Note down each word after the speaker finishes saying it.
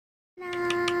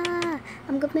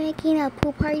gonna be making a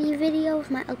pool party video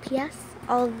with my LPS,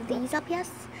 all of these LPS.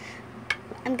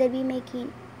 I'm gonna be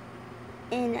making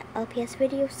an LPS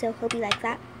video, so hope you like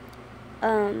that.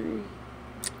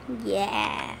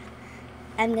 Yeah,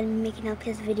 I'm gonna be making an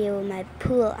LPS video with my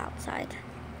pool outside.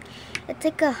 It's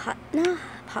like a hot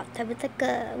tub. It's like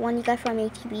a one you got from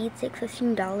ATV. It's like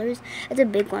 $15. It's a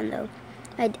big one though.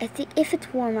 I think if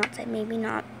it's warm outside, maybe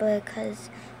not, because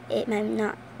it might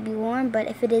not be warm. But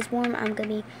if it is warm, I'm gonna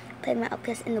be playing my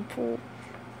LPS in the pool.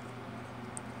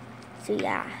 So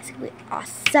yeah, it's gonna be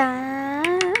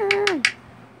awesome.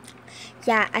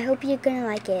 Yeah, I hope you're gonna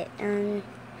like it.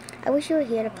 I wish you were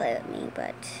here to play with me,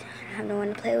 but I have no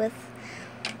one to play with.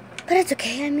 But it's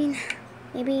okay. I mean,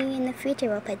 maybe in the future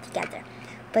we'll play together.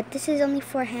 But this is only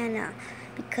for Hannah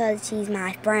because she's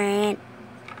my friend.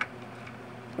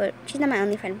 Well, she's not my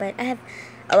only friend, but I have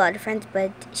a lot of friends,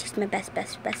 but she's my best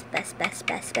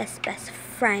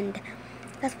friend.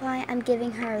 That's why I'm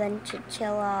giving her the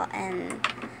chinchilla and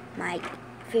my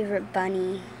favorite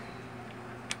bunny.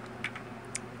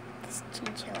 This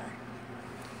chinchilla.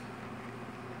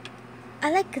 I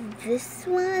like this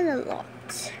one a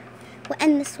lot. Well,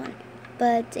 and this one.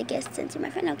 But I guess since you're my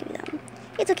friend, I'll give you that one.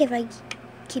 It's okay if I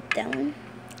keep that one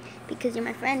because you're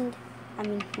my friend. I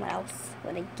mean, what else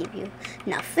would I give you?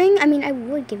 Nothing. I mean, I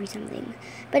would give you something.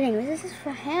 But anyways, this is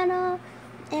for Hannah.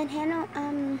 And Hannah,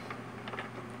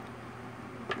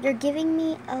 they're giving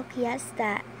me LPS,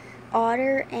 that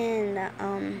otter and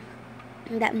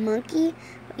that monkey.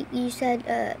 You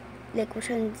said like which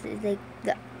one? Like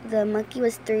the monkey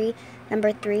was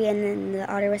number 3, and then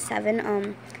the otter was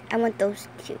 7. I want those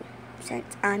 2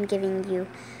 since I'm giving you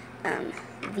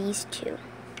these 2.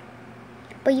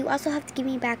 But you also have to give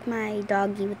me back my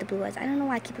doggy with the blue eyes. I don't know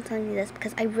why I keep on telling you this,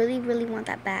 because I really want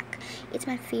that back. It's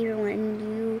my favorite one, and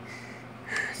you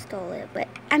stole it. But,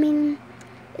 I mean,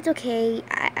 it's okay.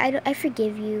 I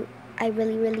forgive you. I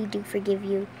really do forgive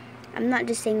you. I'm not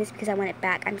just saying this because I want it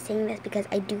back. I'm saying this because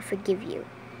I do forgive you.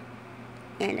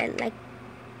 And I like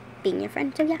being your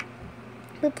friend, so yeah.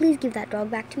 But please give that dog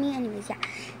back to me. Anyways, yeah.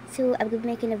 So I'm going to be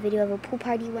making a video of a pool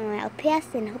party with my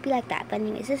LPS, and I hope you like that. But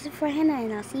anyways, this is for Hannah,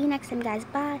 and I'll see you next time, guys.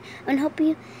 Bye. And hope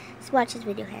you watch this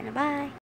video, Hannah. Bye.